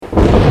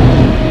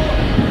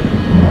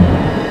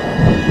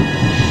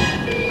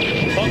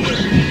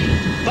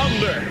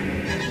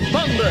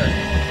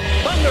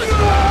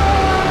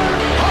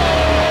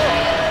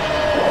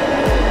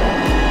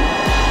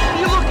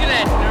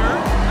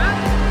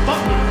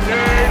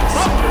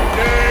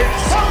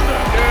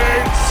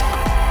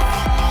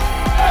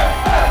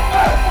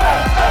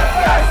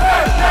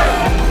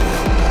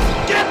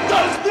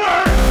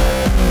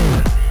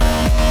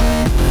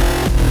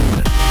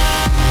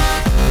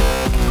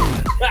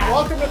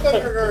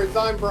Thunder Nerds.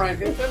 I'm Brian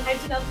Hinton. I'm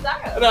Janelle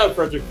Zara. And I'm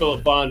Frederick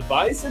Philip von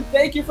Weiss, and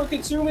thank you for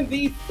consuming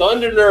the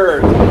Thunder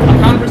Nerds,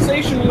 a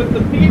conversation with the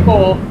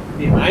people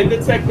behind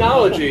the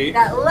technology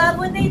That love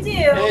what they do.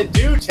 And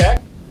do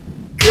tech.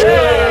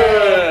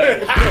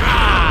 good.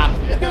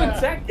 Doing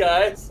tech,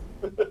 guys.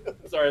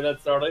 Sorry,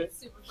 that's starting.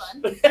 Super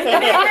fun.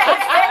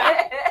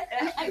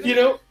 You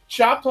know,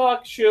 Shop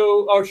Talk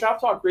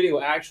Radio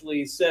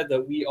actually said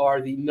that we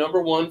are the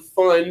 #1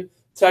 fun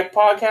tech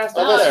podcast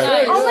out there.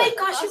 Nice. Oh my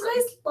gosh, you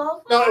guys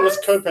love No, it was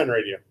us? CodePen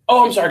Radio.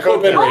 Oh, I'm sorry,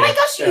 CodePen Oh Radio. my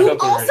gosh, Yeah, you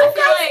CodePen also Radio. guys I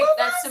feel like love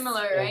that's us?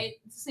 similar, right?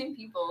 It's the same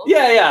people.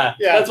 Yeah. Yeah,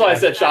 That's why I yeah.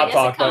 said Shop I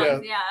Talk. guess it But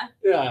counts, yeah.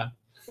 yeah.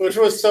 Which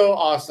was so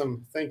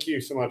awesome. Thank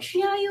you so much.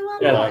 Yeah, you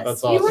love Yeah, us.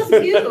 that's We awesome.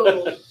 love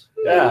you.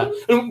 Yeah.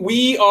 And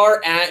we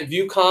are at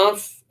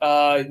ViewConf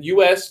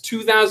US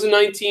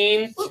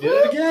 2019. You did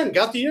it again.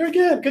 Got the year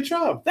again. Good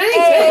job. Thanks.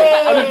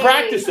 Hey. I've been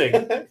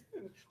practicing.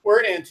 We're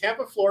in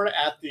Tampa, Florida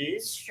at the...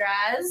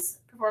 Straz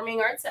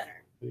Performing Arts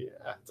Center. Yeah,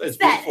 it's Set.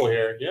 beautiful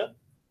here. Yeah.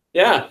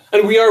 Yeah.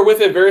 And we are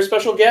with a very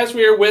special guest.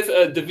 We are with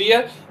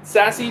Davia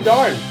Sassy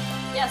Darn.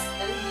 Yes,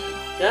 that is me.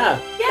 Yeah.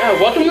 Yay. Yeah.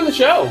 Welcome to the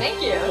show.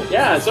 Thank you.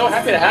 Yeah. So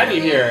happy to have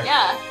you here.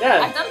 Yeah.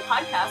 Yeah. I've done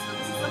podcasts, but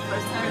this is the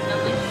first time I've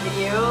done like a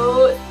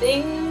video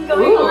thing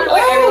going Ooh. on where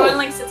Oh. everyone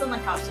like sits on the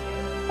couch together.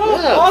 Oh,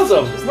 Yeah.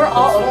 awesome. We're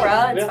all That's Oprah.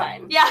 fun. It's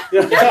Yeah.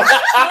 fine. Yeah. Yeah.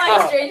 I'm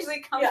like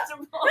strangely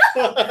comfortable.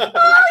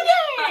 Oh,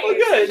 yay! Well,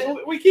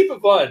 good. We keep it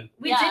fun.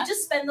 We Yeah. did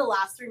just spend the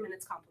last 3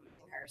 minutes complimenting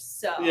her,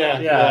 so.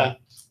 Yeah.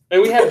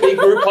 And we had a big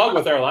group hug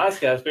with our last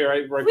guest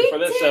right We before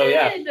this. So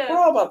yeah, did. we're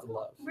all about the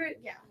love. We're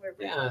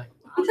Yeah.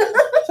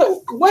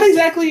 So what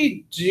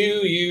exactly do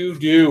you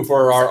do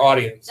for our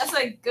audience? That's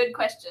a good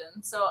question.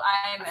 So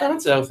I'm I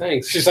thought so.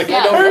 Thanks. She's like, Yeah.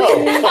 I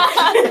don't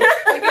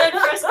know. a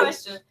good first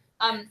question.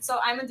 So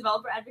I'm a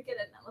developer advocate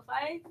at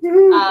Netlify.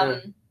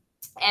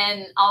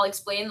 And I'll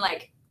explain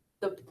like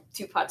the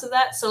two parts of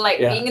that. So like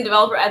Yeah. being a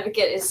developer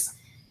advocate is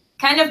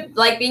kind of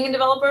like being a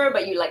developer,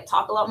 but you like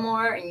talk a lot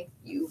more and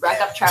you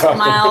rack up traffic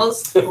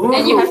miles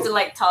and you have to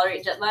like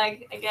tolerate jet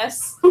lag, I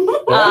guess.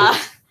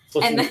 So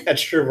it's And an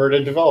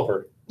extroverted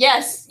developer.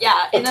 Yes,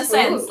 yeah, in a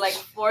sense, like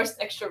forced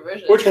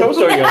extroversion. Which coast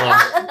are you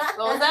on? What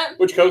was that?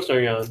 Which coast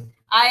are you on?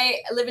 I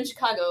live in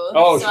Chicago,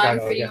 Oh, so I'm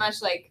Chicago, pretty yeah.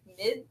 much like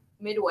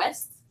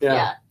Midwest.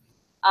 Yeah.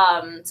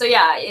 So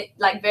yeah, it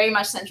like very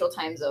much central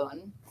time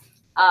zone.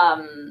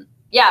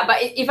 Yeah, but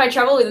if I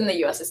travel within the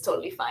US, it's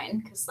totally fine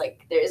because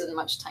like there isn't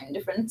much time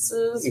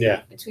differences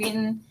Yeah.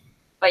 between.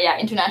 But yeah,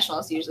 international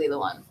is usually the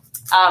one.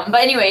 But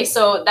anyway,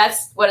 so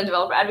that's what a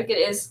developer advocate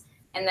is.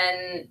 And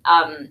then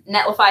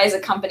Netlify is a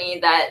company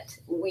that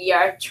we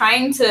are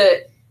trying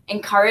to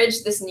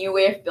encourage this new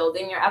way of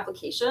building your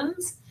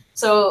applications.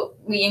 So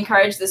we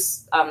encourage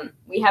this.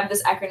 We have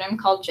this acronym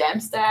called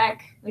Jamstack,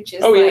 which is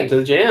Yeah, like, to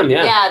the jam.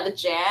 Yeah. the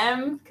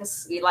jam,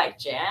 because we like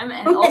jam,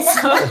 and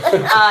also it's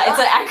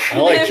an acronym. I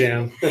like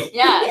jam.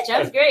 Yeah,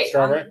 jam's great.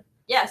 Strawberry?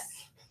 Yes.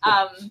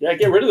 Yeah.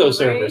 Get rid of those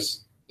Very-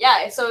 servers.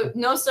 Yeah, so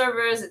no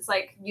servers, it's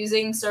like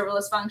using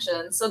serverless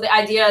functions. So the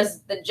idea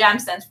is the JAM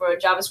stands for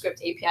JavaScript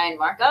API and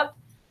Markup.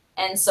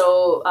 And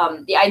so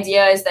the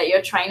idea is that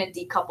you're trying to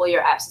decouple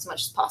your apps as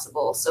much as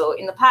possible. So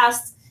in the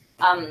past,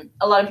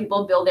 a lot of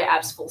people build their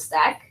apps full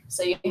stack.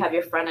 So you have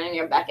your front end and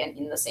your back end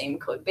in the same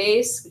code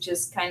base, which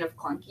is kind of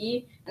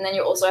clunky. And then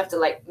you also have to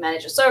like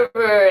manage a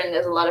server, and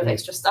there's a lot of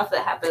extra stuff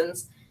that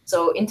happens.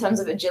 So in terms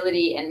of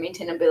agility and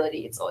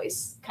maintainability, it's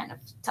always kind of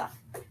tough.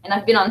 And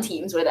I've been on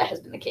teams where that has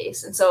been the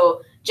case. And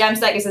so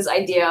Jamstack is this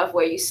idea of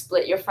where you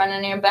split your front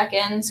end and your back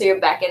end. So your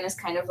back end is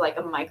kind of like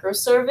a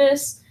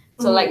microservice.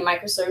 So like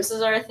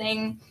microservices are a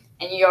thing,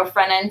 and your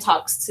front end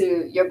talks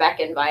to your back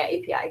end via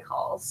API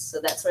calls.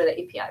 So that's where the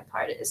API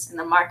part is. And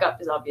the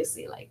markup is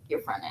obviously like your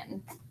front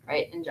end,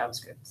 right, in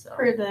JavaScript. So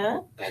For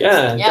that.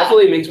 Yeah. Yeah.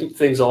 Definitely makes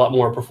things a lot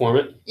more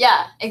performant.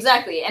 yeah,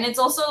 exactly. And it's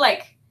also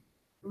like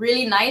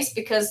really nice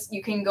because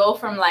you can go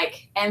from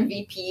like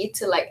MVP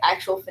to like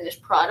actual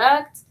finished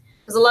product.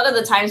 Because a lot of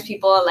the times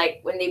people are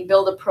like, when they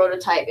build a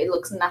prototype, it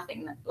looks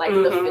nothing like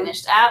the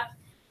finished app.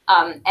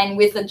 And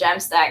with the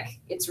Jamstack,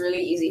 it's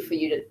really easy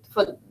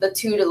for the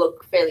two to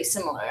look fairly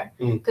similar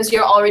because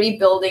you're already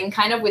building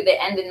kind of with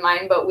the end in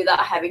mind, but without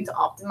having to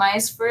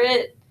optimize for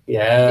it.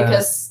 Yeah.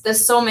 Because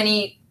there's so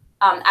many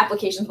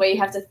applications where you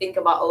have to think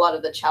about a lot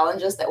of the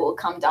challenges that will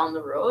come down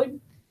the road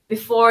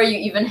before you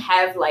even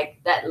have like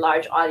that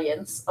large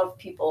audience of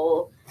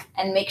people,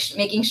 and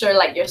making sure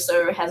like your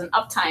server has an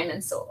uptime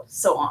and so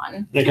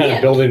on. They're kind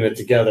of building it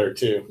together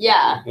too.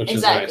 Yeah, Which is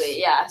exactly. nice.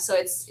 Yeah, so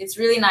it's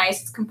really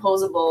nice. It's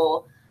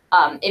composable.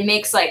 It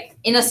makes like,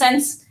 in a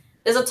sense,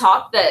 there's a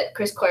talk that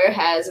Chris Coyer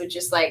has, which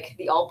is like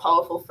the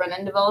all-powerful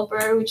front-end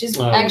developer, which is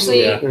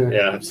actually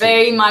yeah,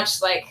 very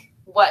much like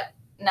what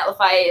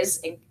Netlify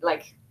is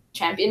like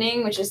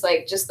championing, which is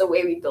like just the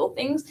way we build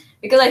things.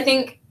 Because I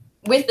think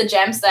with the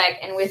Jamstack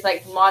and with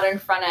like modern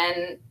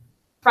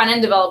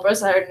front-end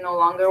developers are no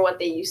longer what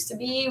they used to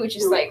be, which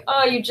is like,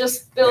 oh, you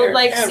just build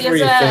like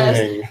CSS.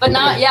 Everything. But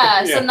now,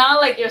 Yeah. so now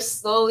like you're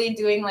slowly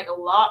doing like a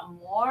lot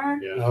more,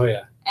 Yeah. Oh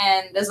yeah.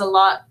 and there's a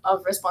lot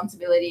of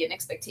responsibility and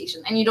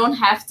expectation, and you don't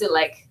have to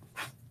like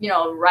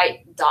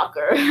write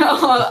Docker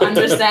or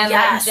understand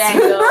Yes. like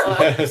Django.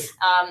 Yes.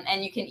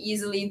 And you can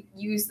easily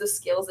use the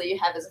skills that you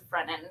have as a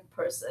front end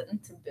person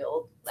to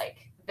build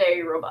like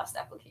very robust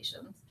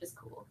applications, which is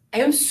cool. I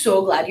am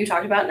so glad you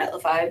talked about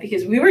Netlify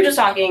because we were just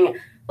talking,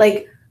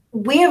 like,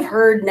 we have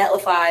heard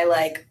Netlify,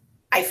 like,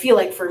 I feel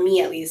like for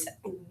me at least,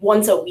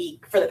 once a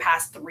week for the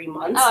past 3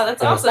 months. Oh,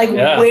 that's Yeah. awesome. Like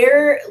Yeah.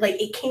 where, like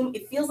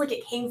it feels like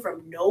it came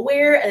from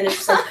nowhere and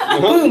it's just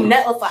like, boom,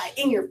 Netlify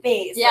in your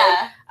face.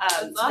 yeah. Like,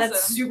 That's so that's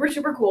awesome. super,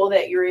 super cool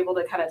that you're able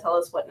to kind of tell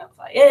us what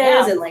Netlify is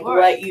Yeah, and of like course.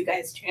 what you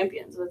guys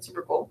champion. So that's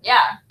super cool.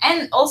 Yeah.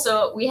 And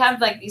also we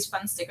have like these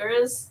fun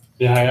stickers.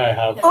 Yeah, I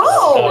have.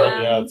 Oh!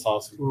 Yeah, it's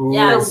awesome.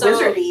 Yeah, They're so-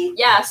 wizardy.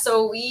 Yeah,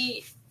 so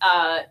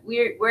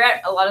we're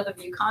at a lot of the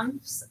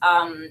ViewConfs,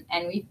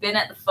 and we've been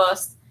at the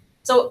first.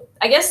 So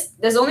I guess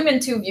there's only been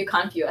 2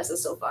 ViewConf USs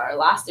so far,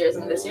 last year's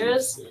and this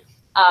year's.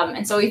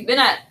 And so we've been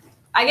at,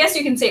 I guess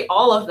you can say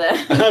all of them.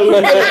 And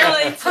Really,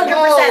 100%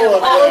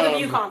 of all of the Oh,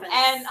 view conference.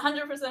 and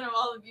 100% of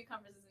all the view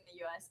conferences in the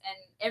US. And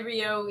every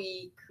year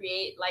we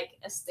create like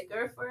a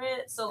sticker for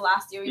it. So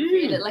last year we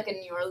created like a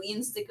New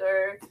Orleans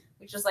sticker,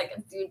 which was like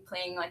a dude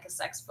playing like a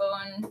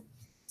saxophone.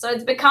 So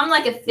it's become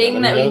like a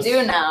thing that we Yes.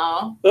 do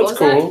now. That's What was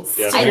cool. that?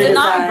 Yeah. I did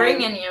not Design.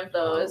 bring any of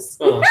those.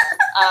 Oh.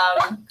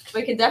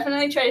 We could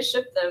definitely try to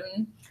ship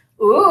them.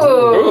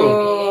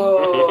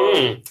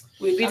 Ooh.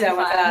 We'd be That'd down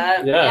be with fun.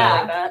 that. Yeah. I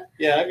like that.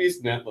 Yeah, I've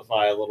used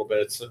Netlify a little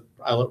bit.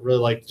 I really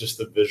like just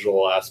the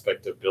visual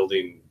aspect of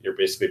building. You're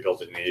basically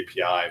building an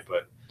API,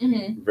 but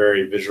Mm-hmm.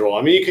 very visual.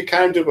 I mean, you could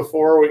kind of do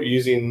before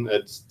using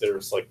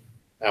there's like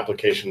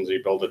applications where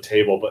you build a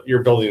table, but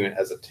you're building it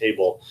as a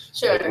table.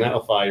 Sure. Like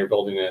Netlify, you're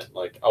building it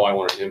like, oh, I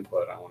want an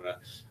input, I want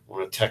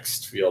a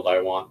text field, I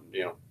want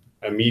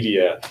a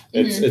media.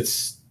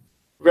 It's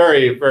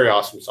very, very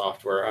awesome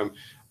software.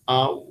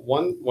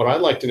 What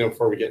I'd like to know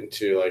before we get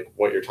into like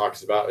what you're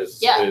talking about is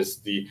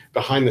the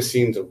behind the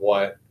scenes of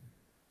what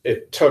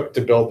it took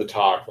to build the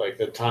talk, like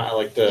the time, I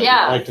like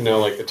to know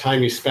like the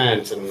time you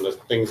spent and the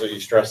things that you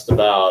stressed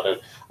about, and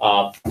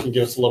can you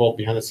give us a little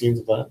behind the scenes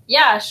of that?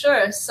 Yeah,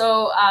 sure.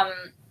 So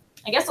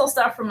I guess I'll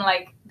start from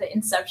like the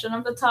inception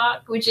of the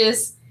talk, which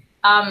is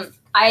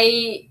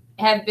I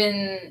have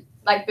been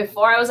like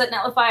before I was at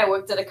Netlify, I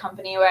worked at a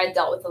company where I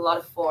dealt with a lot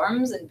of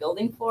forms and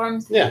building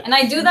forms. Yeah. And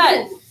I do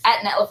that at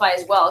Netlify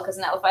as well, because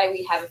Netlify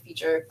we have a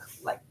feature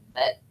like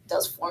that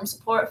does form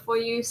support for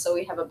you. So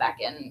we have a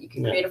backend, you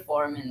can create a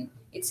form and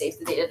it saves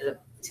the data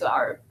to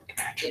our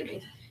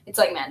database. It's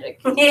like magic.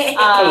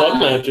 I love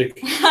magic.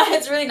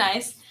 It's really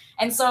nice.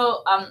 And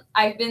so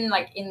I've been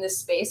like in this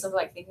space of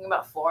like thinking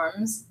about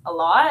forms a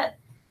lot.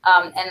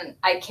 And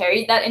I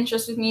carried that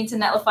interest with me to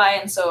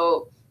Netlify. And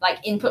so like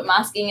input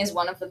masking is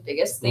one of the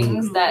biggest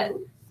things that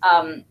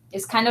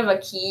is kind of a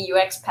key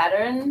UX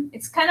pattern.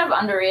 It's kind of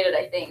underrated,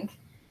 I think,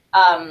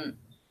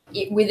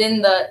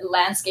 within the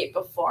landscape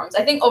of forms.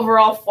 I think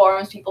overall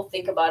forms, people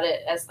think about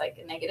it as like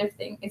a negative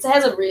thing. It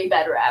has a really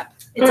bad rap.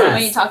 It's like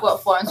when you talk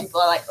about forms, people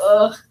are like,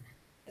 ugh,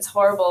 it's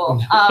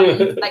horrible.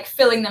 Like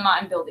filling them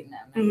out and building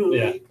them. And,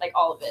 Yeah. like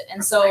all of it.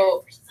 And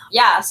so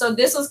yeah, so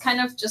this was kind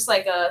of just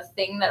like a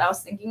thing that I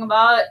was thinking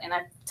about and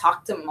I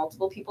talked to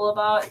multiple people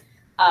about.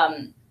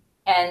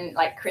 And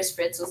like Chris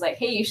Fritz was like,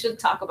 hey, you should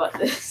talk about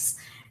this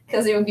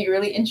because it would be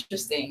really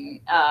interesting.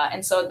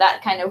 And so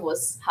that kind of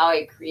was how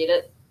I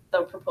created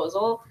the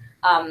proposal.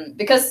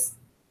 Because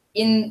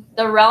in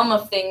the realm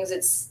of things,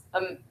 it's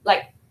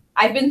like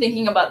I've been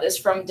thinking about this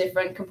from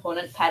different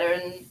component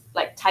pattern,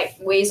 like type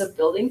ways of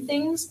building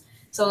things.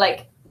 So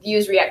like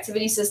Vue's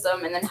reactivity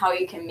system and then how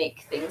you can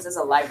make things as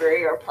a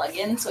library or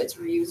plugin so it's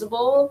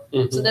reusable.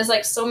 So there's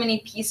like so many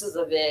pieces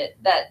of it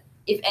that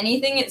if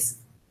anything, it's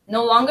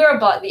no longer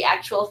about the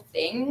actual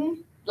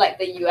thing, like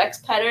the UX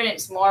pattern,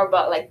 it's more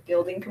about like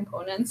building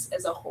components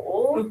as a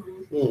whole,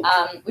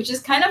 which is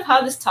kind of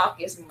how this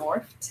talk is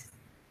morphed.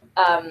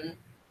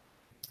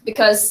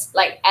 Because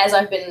like as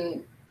I've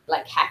been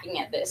like hacking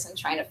at this and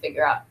trying to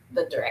figure out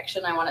the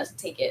direction I wanted to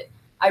take it,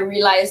 I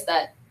realized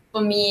that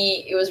for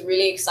me, it was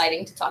really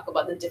exciting to talk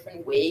about the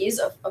different ways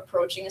of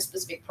approaching a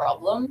specific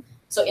problem.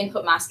 So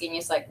input masking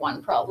is like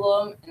one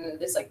problem, and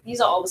there's like, these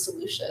are all the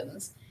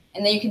solutions.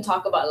 And then you can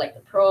talk about like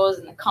the pros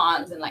and the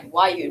cons and like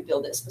why you would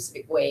build it a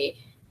specific way.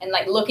 And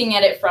like looking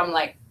at it from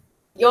like,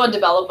 you're a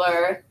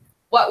developer,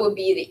 what would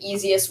be the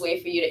easiest way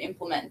for you to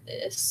implement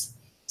this?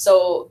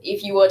 So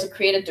if you were to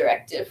create a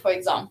directive, for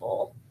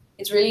example,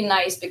 it's really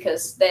nice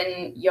because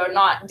then you're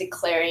not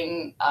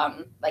declaring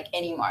like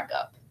any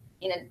markup.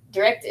 In a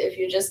directive,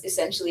 you're just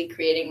essentially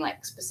creating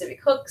like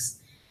specific hooks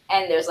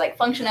and there's like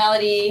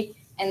functionality,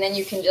 and then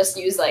you can just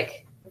use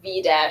like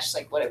v dash,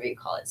 like whatever you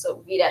call it.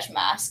 So v dash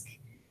mask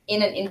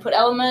in an input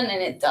element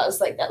and it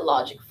does like that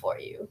logic for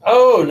you.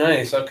 Oh,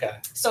 nice. Okay.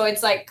 So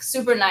it's like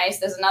super nice.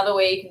 There's another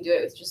way you can do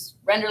it with just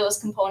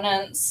renderless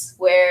components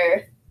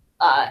where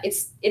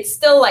it's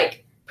still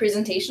like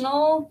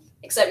presentational,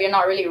 except you're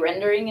not really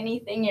rendering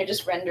anything. You're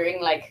just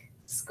rendering like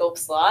scope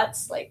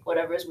slots, like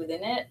whatever's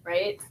within it,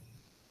 right?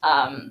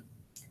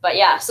 But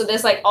yeah, so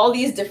there's like all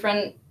these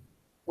different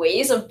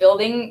ways of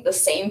building the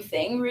same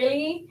thing,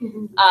 really.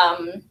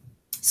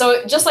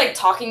 So just like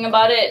talking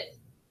about it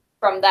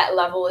from that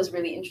level is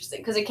really interesting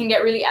because it can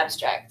get really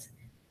abstract.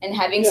 And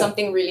having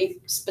something really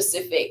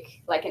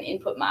specific, like an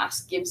input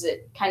mask, gives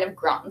it kind of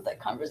ground that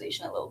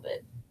conversation a little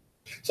bit.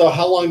 So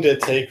how long did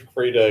it take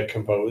for you to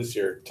compose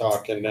your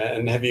talk, and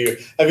have you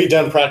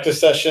done practice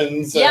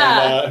sessions?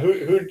 Yeah. And,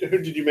 who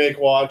did you make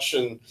watch?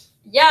 And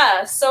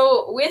yeah,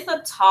 so with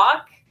a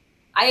talk,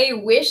 I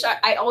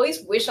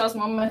always wish I was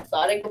more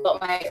methodic about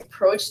my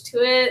approach to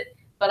it,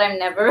 but I'm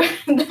never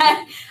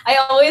that. I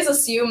always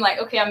assume like,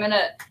 okay, I'm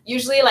gonna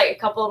usually like a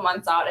couple of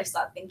months out, I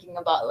start thinking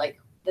about like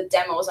the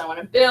demos I want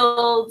to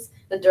build,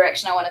 the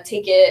direction I want to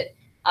take it,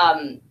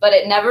 but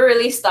it never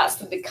really starts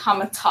to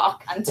become a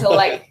talk until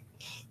like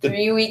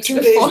 3 weeks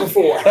 2 days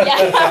before.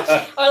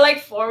 Yeah, or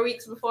like 4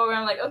 weeks before, where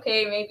I'm like,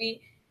 okay,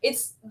 maybe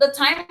it's the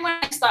time when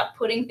I start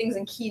putting things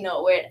in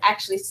Keynote where it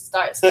actually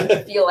starts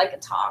to feel like a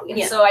talk.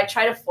 And so I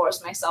try to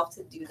force myself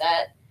to do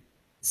that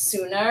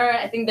sooner.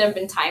 I think there have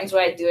been times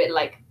where I do it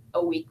like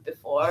a week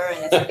before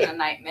and it's like a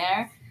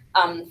nightmare.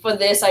 For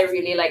this, I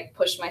really like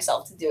pushed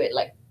myself to do it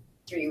like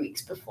 3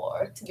 weeks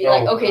before, to be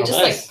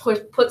nice.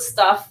 Like put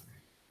stuff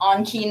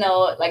on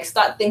Keynote, like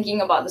start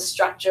thinking about the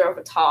structure of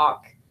a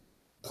talk,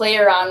 play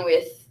around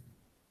with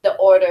the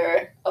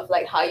order of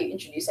like how you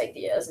introduce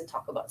ideas and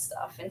talk about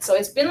stuff. And so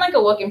it's been like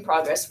a work in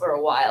progress for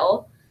a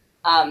while.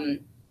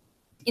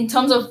 In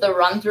terms of the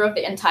run through of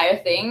the entire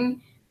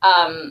thing,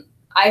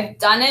 I've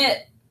done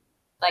it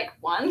like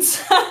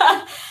once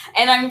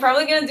and I'm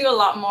probably going to do a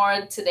lot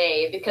more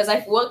today because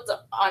I've worked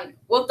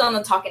on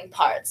the talk in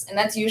parts, and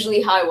that's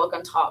usually how I work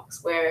on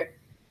talks, where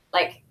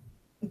like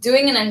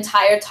doing an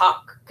entire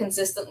talk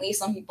consistently,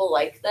 some people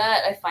like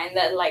that. I find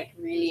that like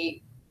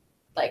really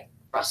like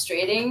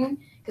frustrating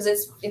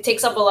because it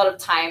takes up a lot of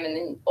time, and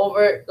then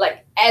over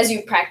like as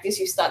you practice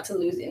you start to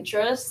lose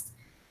interest.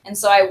 And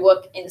so I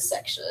work in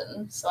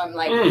sections. So I'm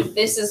like,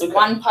 this is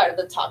one part of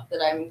the talk that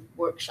I'm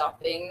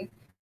workshopping.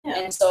 Yeah.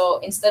 And so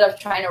instead of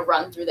trying to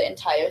run through the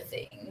entire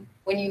thing,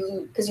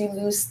 because you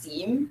lose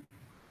steam.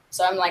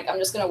 So I'm like, I'm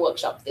just going to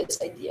workshop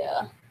this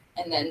idea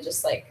and then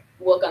just like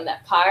work on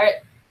that part,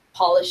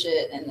 polish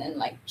it, and then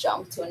like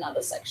jump to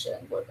another section,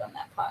 work on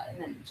that part, and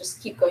then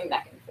just keep going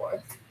back and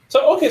forth.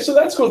 So, okay, so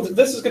that's cool.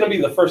 This is going to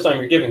be the first time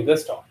you're giving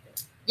this talk.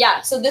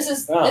 Yeah, so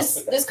this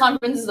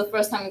conference is the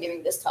first time I'm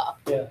giving this talk.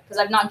 Yeah. Because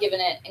I've not given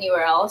it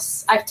anywhere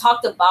else. I've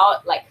talked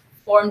about like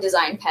form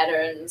design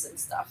patterns and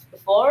stuff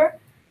before,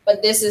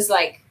 but this is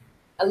like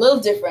a little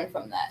different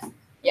from that.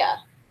 Yeah.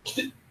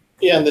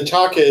 Yeah, and the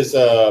talk is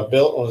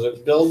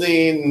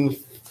building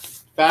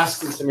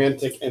fast and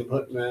semantic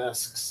input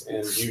masks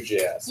and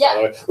Vue.js.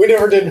 Yeah. We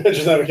never did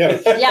mention that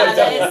again. Yeah,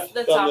 that is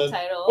the top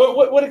title.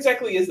 What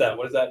exactly is that?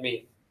 What does that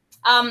mean?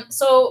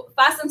 So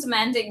fast and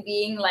semantic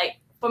being like,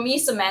 for me,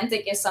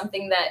 semantic is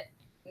something that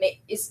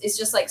it's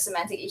just like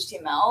semantic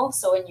HTML.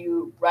 So when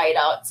you write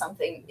out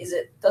something,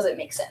 does it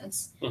make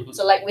sense? Mm-hmm.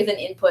 So like with an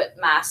input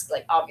mask,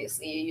 like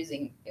obviously you're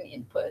using an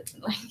input,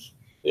 like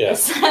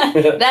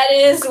that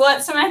is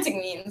what semantic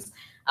means.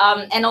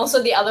 And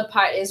also the other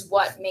part is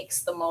what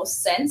makes the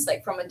most sense,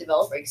 like from a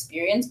developer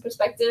experience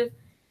perspective,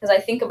 because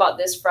I think about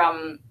this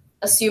from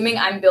assuming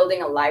I'm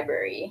building a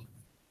library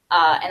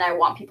and I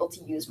want people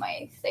to use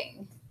my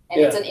thing, and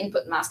it's an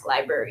input mask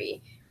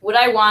library. Would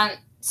I want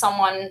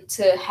someone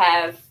to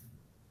have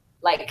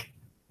like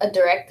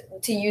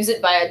to use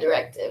it by a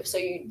directive? So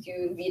you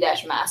do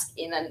v-mask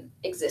in an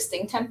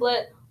existing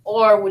template,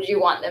 or would you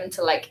want them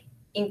to like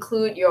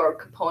include your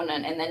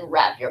component and then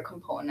wrap your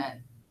component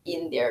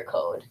in their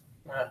code?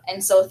 Yeah.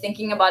 And so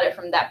thinking about it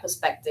from that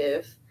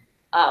perspective,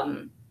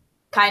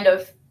 kind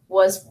of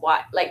was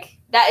what like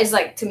that is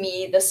like to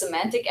me the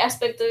semantic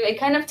aspect of it. It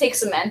kind of takes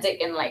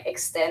semantic and like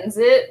extends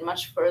it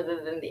much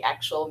further than the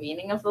actual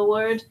meaning of the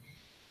word.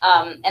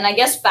 And I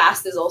guess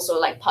fast is also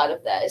like part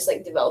of that. It's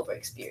like developer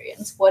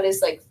experience. What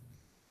is like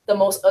the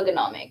most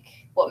ergonomic?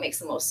 What makes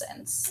the most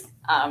sense?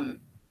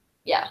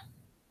 Yeah.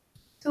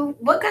 So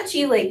what got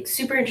you like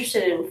super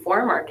interested in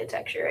form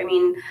architecture? I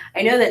mean,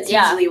 I know that's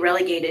usually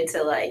relegated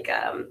to like,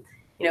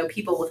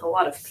 people with a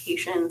lot of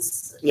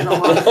patience and a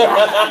lot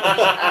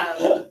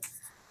of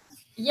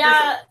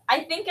yeah, I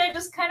think I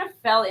just kind of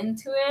fell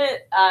into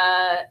it.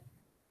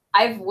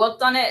 I've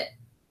worked on it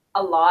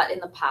a lot in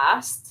the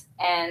past,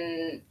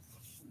 and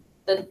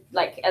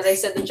as I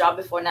said, the job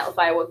before Netlify,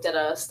 I worked at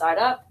a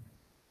startup,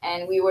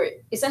 and we were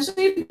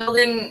essentially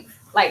building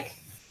like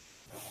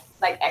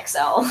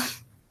Excel.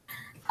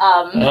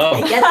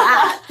 I get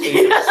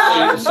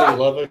that. So you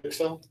love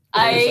Excel?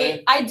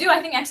 I do.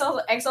 I think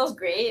Excel's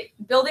great.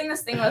 Building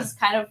this thing was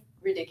kind of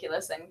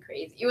ridiculous and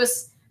crazy. It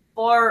was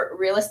for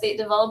real estate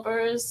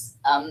developers,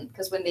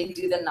 because when they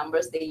do the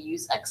numbers, they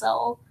use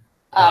Excel.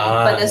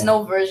 But there's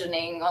no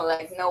versioning or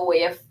like no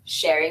way of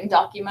sharing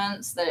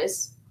documents that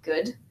is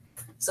good.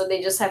 So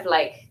they just have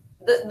like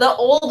the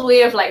old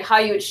way of like how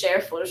you would share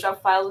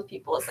Photoshop files with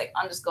people is like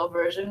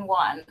 _version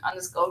 1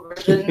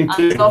 _version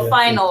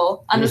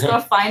 _final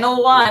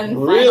 _final 1.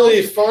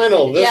 Really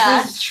final. This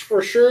Yeah. is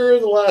for sure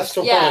the last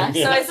one. Yeah,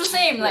 so it's the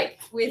same like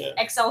with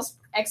Excel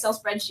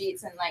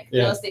spreadsheets and like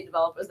real estate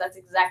developers. That's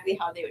exactly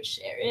how they would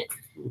share it.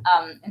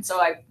 And so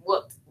I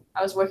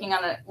was working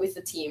on it with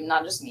the team,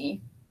 not just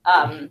me.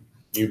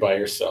 You by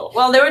yourself.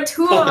 Well, there were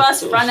 2 of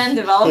us front-end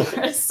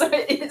developers, so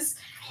it is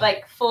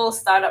like full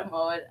startup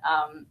mode.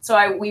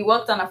 So we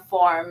worked on a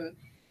form.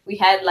 We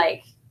had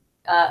like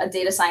a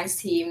data science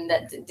team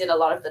that did a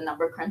lot of the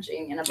number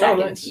crunching and a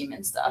backend team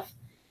and stuff.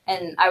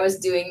 And I was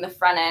doing the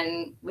front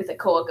end with a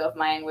coworker of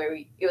mine where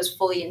it was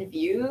fully in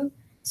Vue.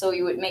 So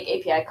we would make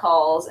API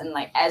calls and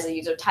like as a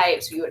user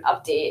types, we would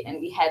update, and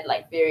we had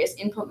like various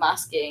input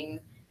masking.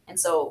 And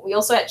so we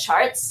also had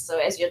charts. So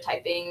as you're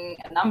typing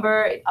a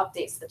number, it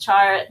updates the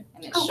chart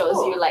and it shows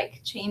you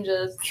like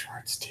changes.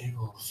 Charts,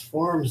 tables,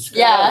 forms.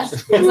 Yeah,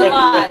 it's a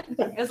lot.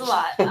 It's a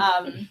lot.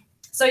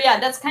 So yeah,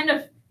 that's kind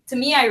of, to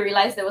me, I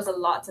realized there was a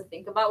lot to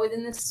think about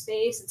within this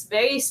space. It's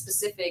very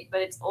specific,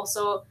 but it's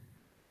also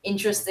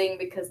interesting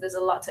because there's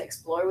a lot to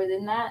explore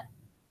within that.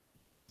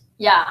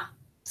 Yeah.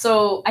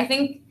 So I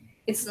think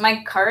it's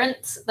my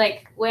current,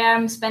 like where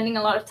I'm spending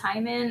a lot of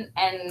time in,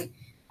 and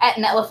at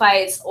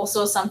Netlify, it's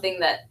also something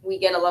that we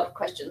get a lot of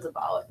questions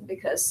about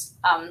because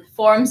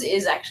forms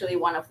is actually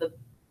one of the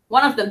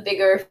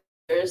bigger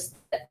features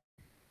that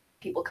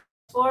people come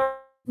for.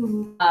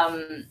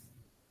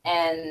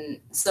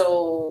 And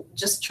so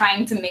just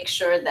trying to make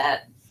sure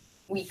that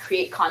we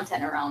create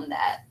content around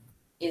that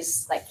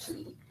is like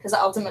key. Because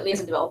ultimately, as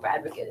a developer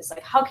advocate, it's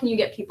like, how can you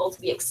get people to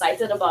be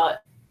excited about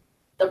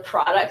the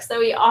products that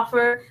we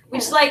offer?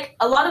 Which like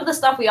a lot of the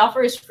stuff we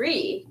offer is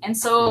free. And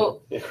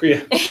so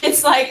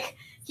it's like,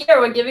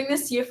 here, we're giving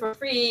this to you for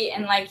free,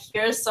 and like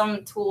here's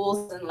some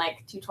tools and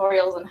like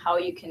tutorials on how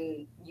you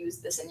can use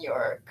this in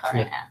your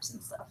current apps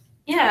and stuff.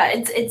 Yeah,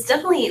 it's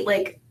definitely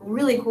like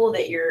really cool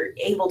that you're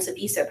able to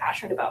be so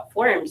passionate about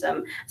forums,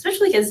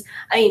 especially because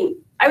I mean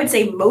I would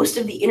say most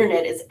of the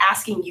internet is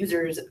asking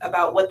users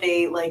about what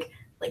they like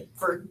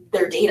for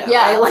their data.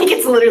 Yeah, right? Like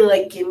it's literally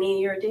like, give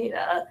me your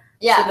data.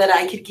 Yeah. So that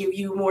I could give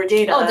you more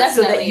data. Oh,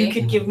 so that you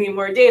could give me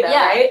more data,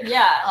 yeah, right?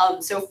 Yeah.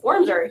 So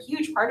forums are a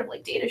huge part of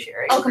like data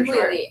sharing. Oh,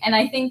 completely. Sure. And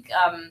I think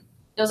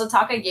there was a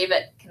talk I gave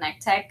at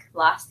Connect Tech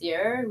last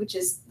year, which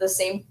is the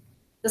same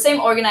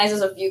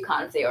organizers of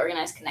VueConf. They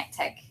organize Connect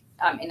Tech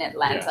in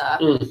Atlanta.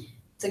 Yeah.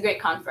 It's a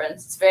great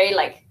conference. It's very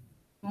like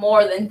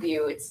more than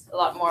Vue. It's a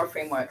lot more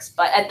frameworks.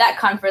 But at that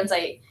conference,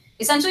 I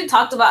essentially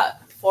talked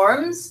about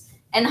forums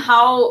and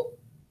how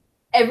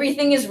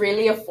everything is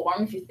really a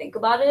form if you think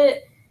about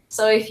it.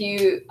 So if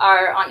you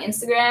are on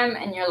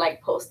Instagram and you're like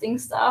posting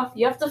stuff,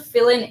 you have to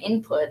fill in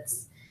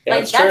inputs. Yeah,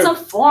 like that's a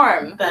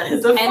form. That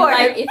is a form. And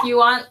like if you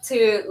want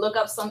to look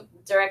up some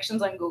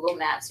directions on Google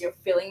Maps, you're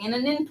filling in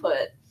an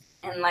input,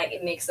 and like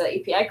it makes an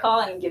API call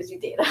and gives you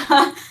data.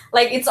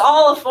 Like it's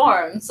all a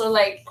form. So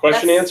like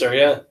question answer,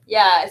 yeah.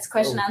 Yeah, it's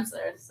question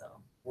answer. So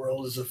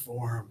world is a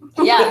form.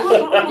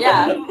 Yeah,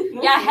 yeah,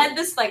 yeah. I had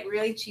this like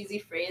really cheesy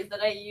phrase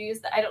that I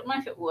used that I don't know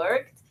if it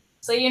worked.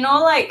 So you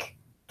know like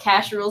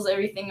cash rules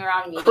everything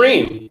around me.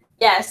 Cream.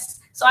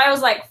 Yes. So I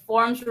was like,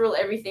 forms rule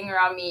everything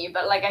around me,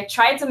 but like I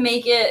tried to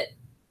make it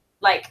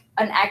like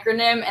an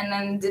acronym and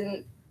then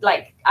didn't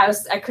like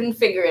I couldn't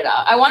figure it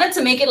out. I wanted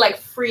to make it like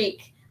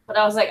freak, but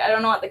I was like, I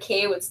don't know what the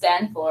K would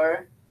stand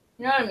for.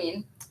 You know what I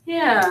mean?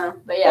 Yeah.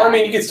 But yeah. Well, I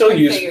mean, you can still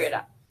use figure it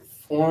out.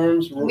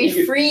 Forms.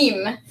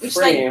 Frame, which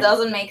like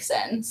doesn't make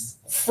sense.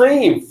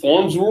 Frame.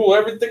 Forms rule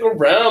everything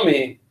around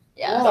me.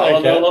 Yeah.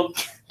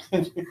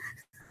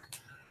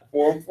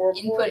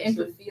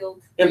 Input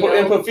field.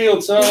 Input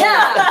field. So.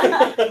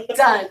 Yeah.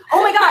 Done.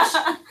 Oh my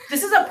gosh.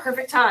 This is a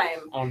perfect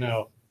time. Oh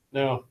no.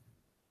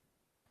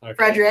 Okay.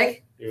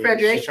 Frederick,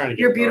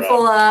 your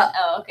beautiful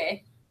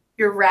okay.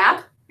 Your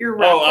rap Oh,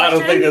 question? I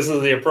don't think this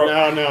is the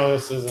approach. No,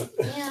 this isn't.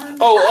 Yeah.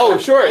 Oh,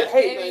 sure.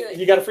 Hey, Maybe,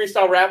 you got a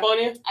freestyle rap on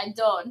you? I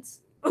don't.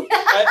 No.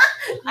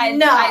 I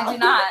do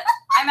not.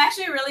 I'm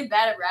actually really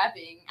bad at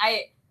rapping.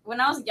 When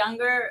I was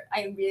younger,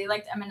 I really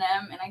liked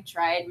Eminem, and I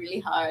tried really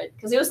hard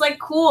because it was like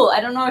cool.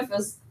 I don't know if it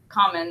was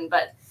common,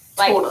 but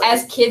like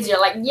as kids, you're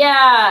like,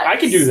 yeah, I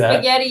could do that.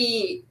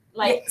 Spaghetti,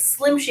 like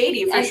Slim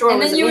Shady for sure.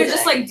 And then you would amazing.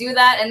 just like do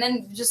that, and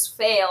then just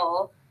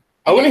fail.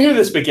 I want to hear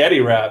the spaghetti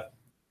rap.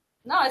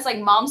 No, it's like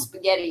mom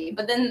spaghetti.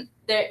 But then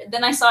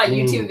I saw a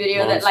YouTube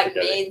video that like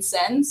made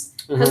sense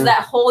because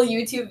that whole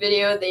YouTube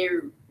video they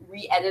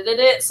re-edited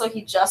it, so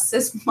he just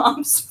says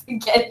mom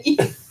spaghetti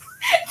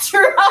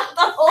throughout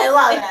the whole I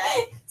love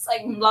thing. it. It's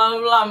like blah,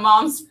 blah, blah,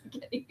 mom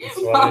spaghetti,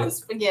 mom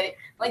spaghetti.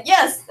 Like,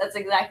 yes, that's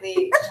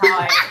exactly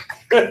how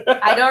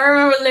I don't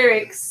remember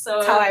lyrics, so.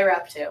 That's how I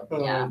rap too.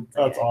 Yeah.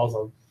 That's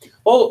awesome.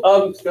 Well,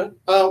 go ahead.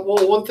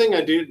 Well, one thing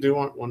I do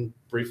want one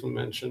briefly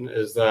mention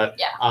is that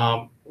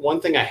one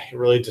thing I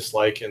really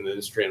dislike in the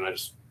industry, and I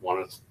just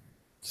want to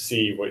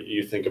see what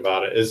you think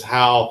about it, is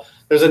how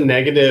there's a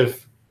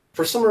negative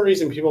for some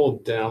reason, people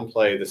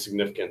downplay the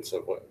significance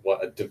of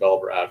what a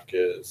developer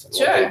advocate is and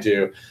what they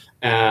do.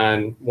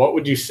 And what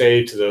would you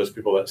say to those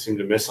people that seem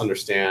to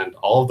misunderstand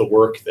all of the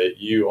work that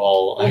you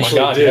all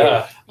actually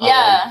do?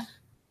 Yeah.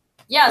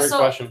 Great So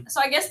question.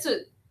 I guess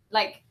to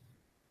like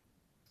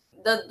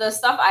the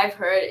stuff I've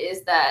heard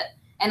is that,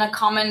 and a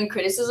common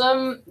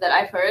criticism that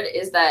I've heard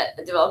is that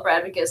a developer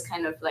advocate is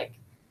kind of like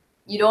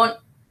you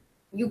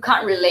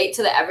can't relate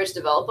to the average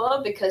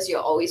developer because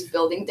you're always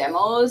building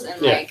demos and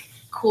like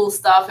cool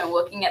stuff and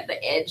working at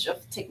the edge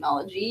of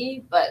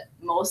technology, but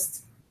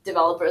most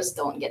developers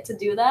don't get to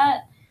do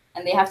that,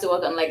 and they have to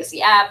work on legacy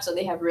apps, so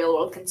they have real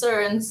world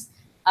concerns.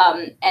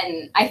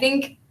 And I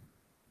think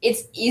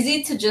it's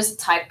easy to just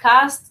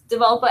typecast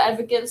developer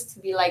advocates to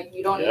be like,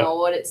 you don't know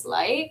what it's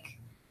like.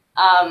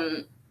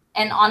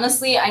 And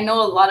honestly, I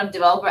know a lot of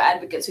developer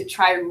advocates who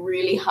try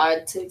really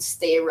hard to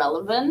stay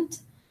relevant,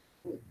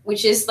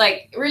 which is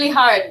like really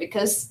hard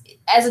because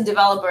as a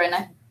developer, and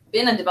I've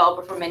been a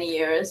developer for many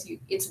years,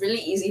 it's really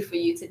easy for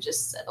you to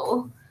just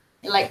settle.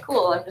 You're like,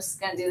 cool, I'm just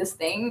gonna do this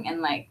thing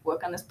and like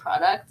work on this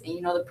product, and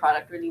you know the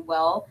product really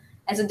well.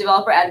 As a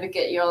developer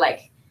advocate, you're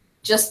like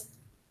just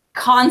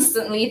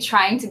constantly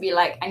trying to be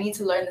like, I need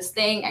to learn this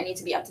thing, I need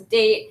to be up to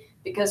date,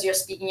 because you're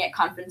speaking at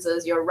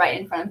conferences, you're right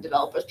in front of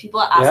developers.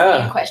 People are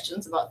asking you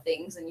questions about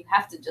things, and you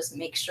have to just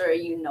make sure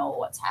you know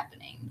what's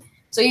happening.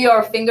 So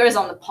your finger is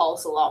on the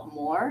pulse a lot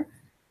more,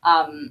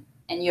 and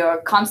you're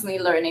constantly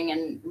learning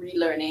and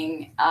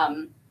relearning.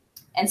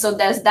 And so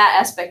there's that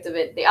aspect of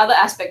it. The other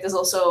aspect is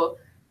also,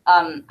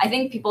 I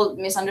think people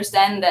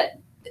misunderstand that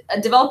a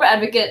developer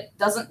advocate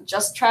doesn't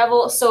just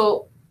travel.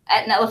 So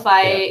at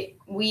Netlify,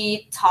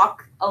 we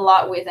talk a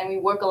lot with, and we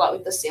work a lot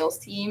with the sales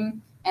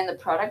team and the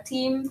product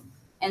team.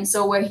 And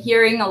so we're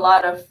hearing a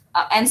lot of,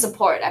 and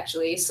support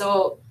actually.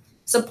 So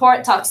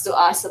support talks to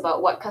us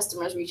about what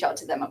customers reach out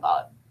to them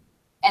about.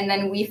 And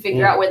then we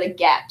figure out where the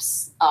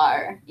gaps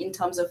are in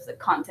terms of the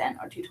content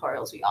or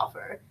tutorials we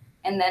offer.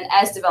 And then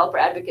as developer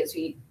advocates,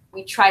 we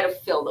try to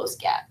fill those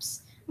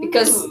gaps,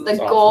 because the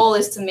goal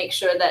is to make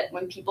sure that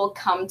when people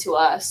come to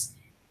us,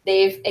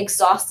 they've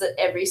exhausted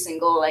every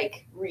single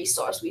like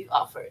resource we've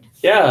offered.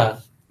 Yeah.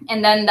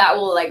 And then that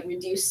will like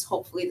reduce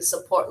hopefully the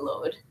support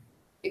load.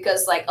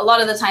 Because like a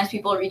lot of the times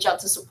people reach out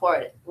to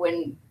support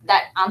when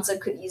that answer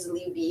could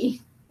easily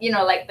be,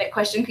 like that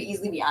question could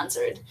easily be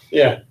answered.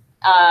 Yeah.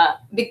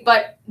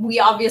 But we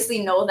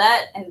obviously know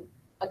that, and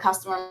a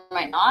customer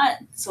might not.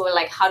 So we're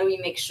like, how do we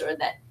make sure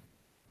that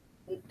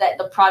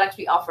the products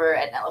we offer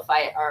at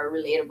Netlify are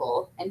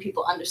relatable and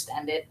people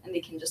understand it and they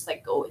can just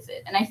like go with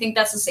it? And I think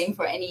that's the same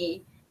for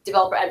any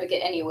developer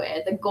advocate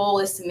anywhere. The goal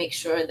is to make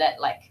sure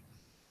that like,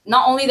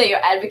 not only that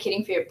you're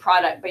advocating for your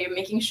product, but you're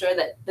making sure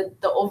that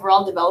the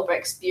overall developer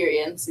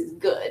experience is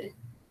good.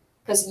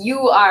 Because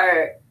you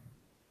are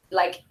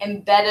like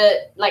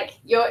embedded, like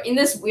you're in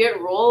this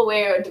weird role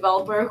where you're a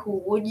developer who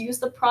would use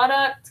the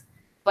product,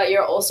 but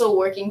you're also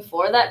working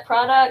for that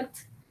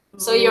product.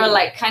 So you're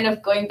like kind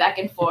of going back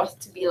and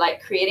forth to be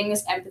like creating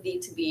this empathy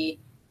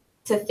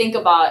to think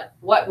about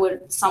what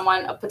would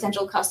a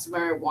potential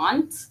customer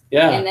want,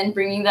 and then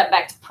bringing that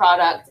back to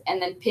product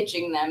and then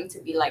pitching them to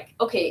be like,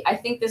 okay, I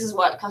think this is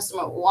what a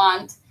customer would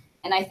want,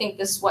 and I think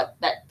this is what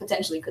that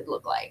potentially could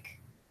look like.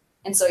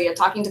 And so you're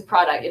talking to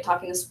product, you're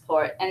talking to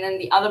support, and then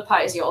the other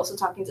part is you're also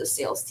talking to the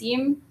sales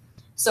team.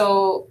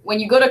 So when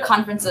you go to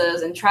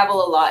conferences and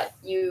travel a lot,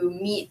 you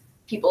meet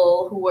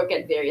people who work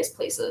at various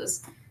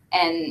places,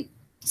 and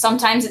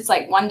sometimes it's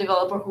like one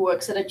developer who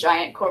works at a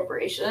giant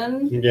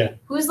corporation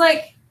who's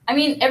like, I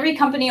mean, every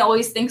company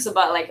always thinks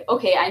about like,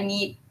 okay, I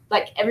need,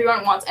 like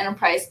everyone wants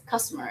enterprise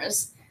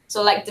customers.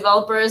 So like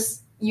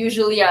developers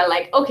usually are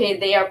like, okay,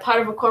 they are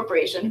part of a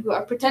corporation who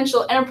are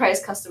potential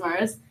enterprise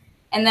customers.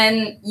 And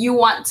then you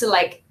want to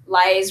like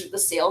liaise with the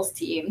sales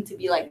team to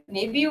be like,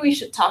 maybe we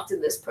should talk to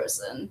this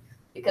person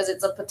because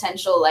it's a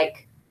potential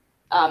like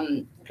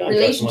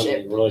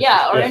relationship.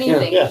 Or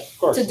anything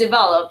to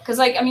develop. Because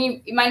like, I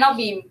mean, it might not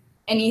be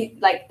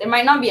there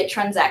might not be a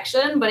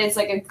transaction, but it's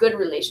like a good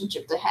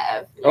relationship to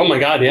have. Oh my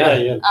God,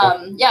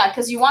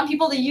 because you want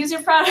people to use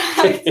your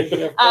product.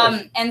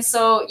 And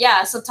so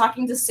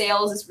talking to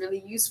sales is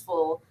really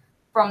useful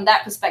from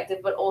that perspective,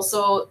 but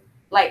also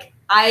like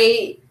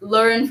I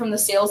learn from the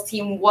sales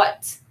team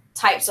what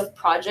types of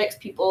projects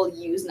people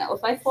use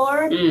Netlify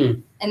for,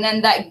 and then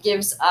that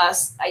gives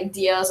us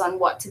ideas on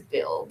what to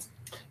build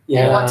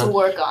and what to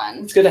work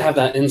on. It's good to have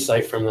that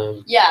insight from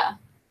them.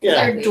 You're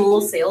a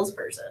dual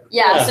salesperson.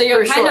 So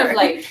you're kind of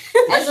like,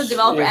 as a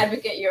developer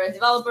advocate, you're a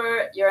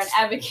developer, you're an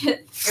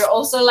advocate, you're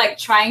also like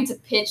trying to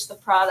pitch the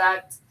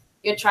product,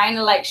 you're trying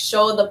to like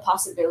show the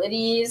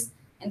possibilities.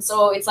 And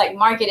so it's like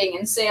marketing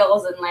and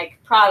sales and like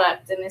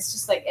product, and it's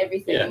just like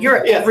everything.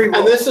 You're everywhere.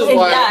 And this is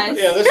why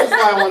this is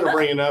why I wanted to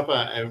bring it up.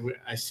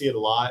 I see it a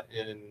lot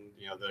in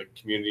the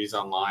communities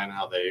online,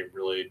 how they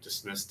really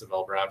dismiss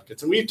developer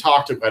advocates. And we've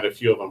talked to quite a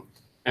few of them,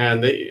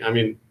 and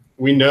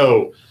we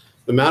know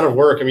the amount of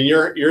work. I mean,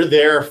 you're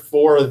there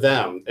for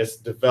them as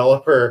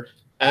developer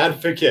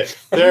advocate.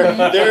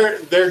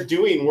 They're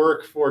doing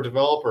work for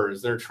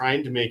developers. They're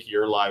trying to make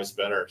your lives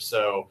better.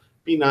 So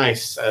be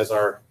nice, as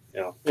our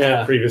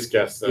previous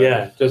guest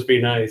said. Just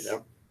be nice.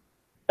 Yep.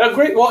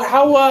 Great. Well,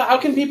 how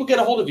can people get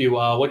a hold of you?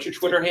 What's your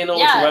Twitter handle?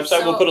 What's your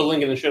website? We'll put a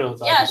link in the show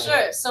notes. Yeah,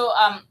 sure. So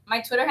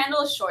my Twitter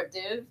handle is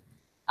shortdiv.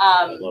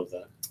 I love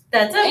that.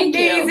 That's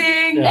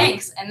amazing. Yeah.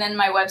 Thanks. And then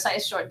my website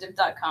is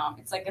shortdiv.com.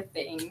 It's like a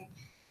thing.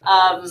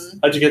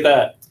 How'd you get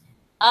that?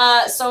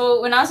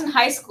 So when I was in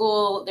high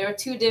school, there were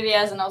two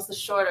Divias and I was the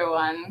shorter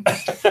one.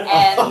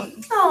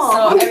 And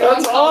so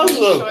everyone called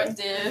me Short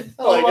Div.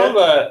 I love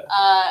that.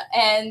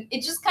 And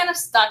it just kind of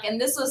stuck.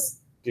 And this was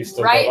Do you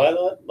still go by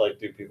that? Like,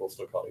 do people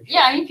still call you?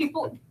 Yeah, I mean,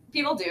 people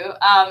do.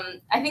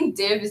 I think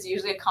Div is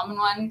usually a common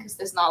one because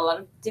there's not a lot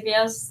of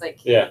Divias.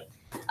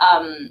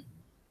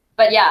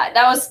 But yeah,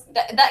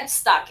 that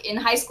stuck. In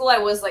high school, I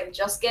was like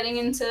just getting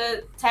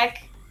into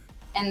tech,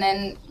 and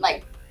then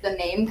like the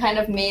name kind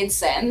of made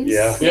sense.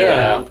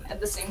 Yeah.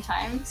 At the same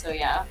time, so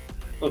yeah.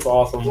 That's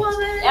awesome. Love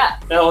it. Yeah.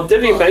 Now,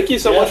 Divvy, thank you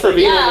so much for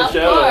being on the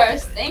show. Yeah, of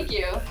course. Thank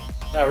you.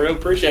 I really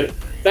appreciate it.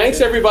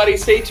 Thanks, everybody.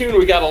 Stay tuned.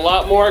 We got a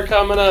lot more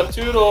coming up.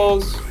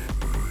 Toodles.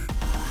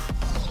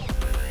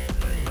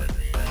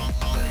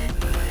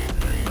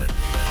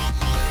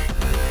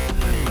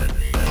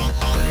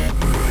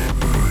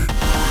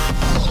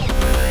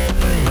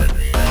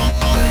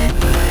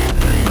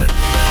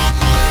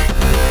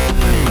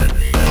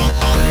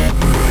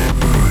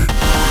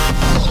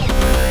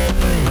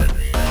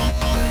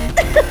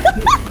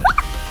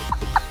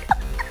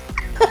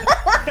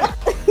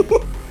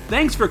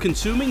 Thanks for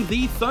consuming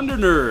the Thunder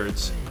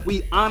Nerds.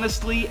 We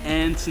honestly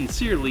and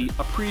sincerely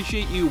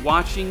appreciate you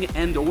watching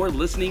and or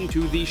listening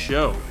to the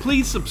show.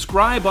 Please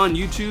subscribe on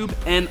YouTube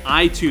and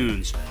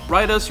iTunes.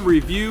 Write us a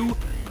review,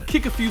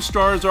 kick a few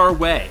stars our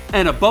way.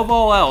 And above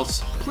all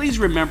else, please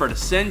remember to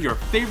send your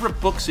favorite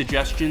book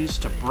suggestions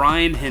to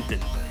Brian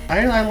Hinton.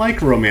 I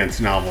like romance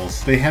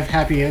novels. They have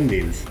happy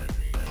endings.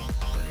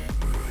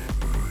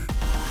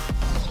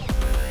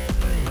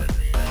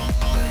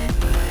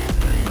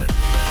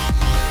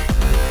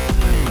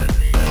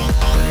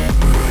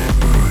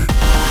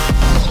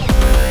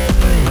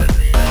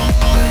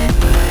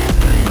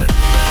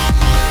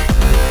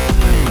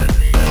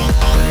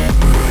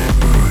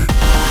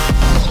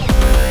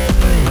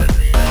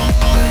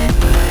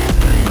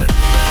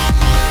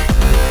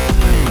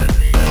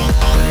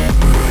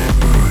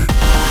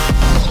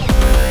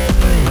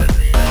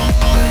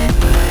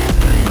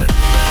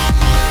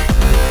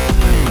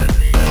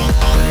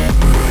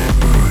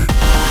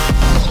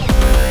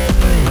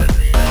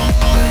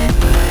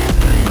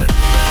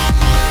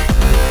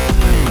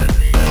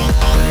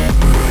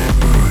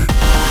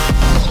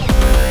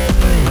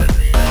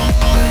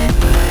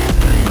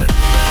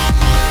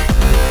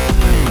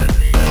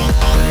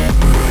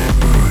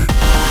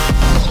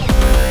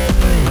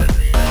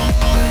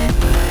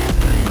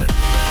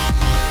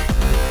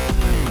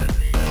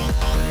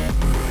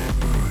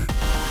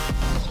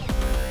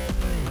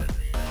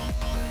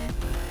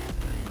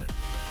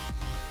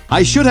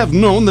 I should have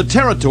known the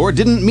Territor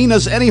didn't mean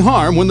us any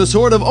harm when the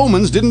Sword of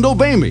Omens didn't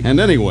obey me. And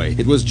anyway,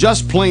 it was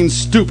just plain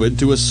stupid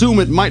to assume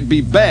it might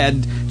be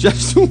bad.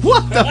 Just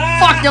what the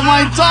fuck am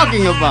I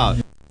talking about?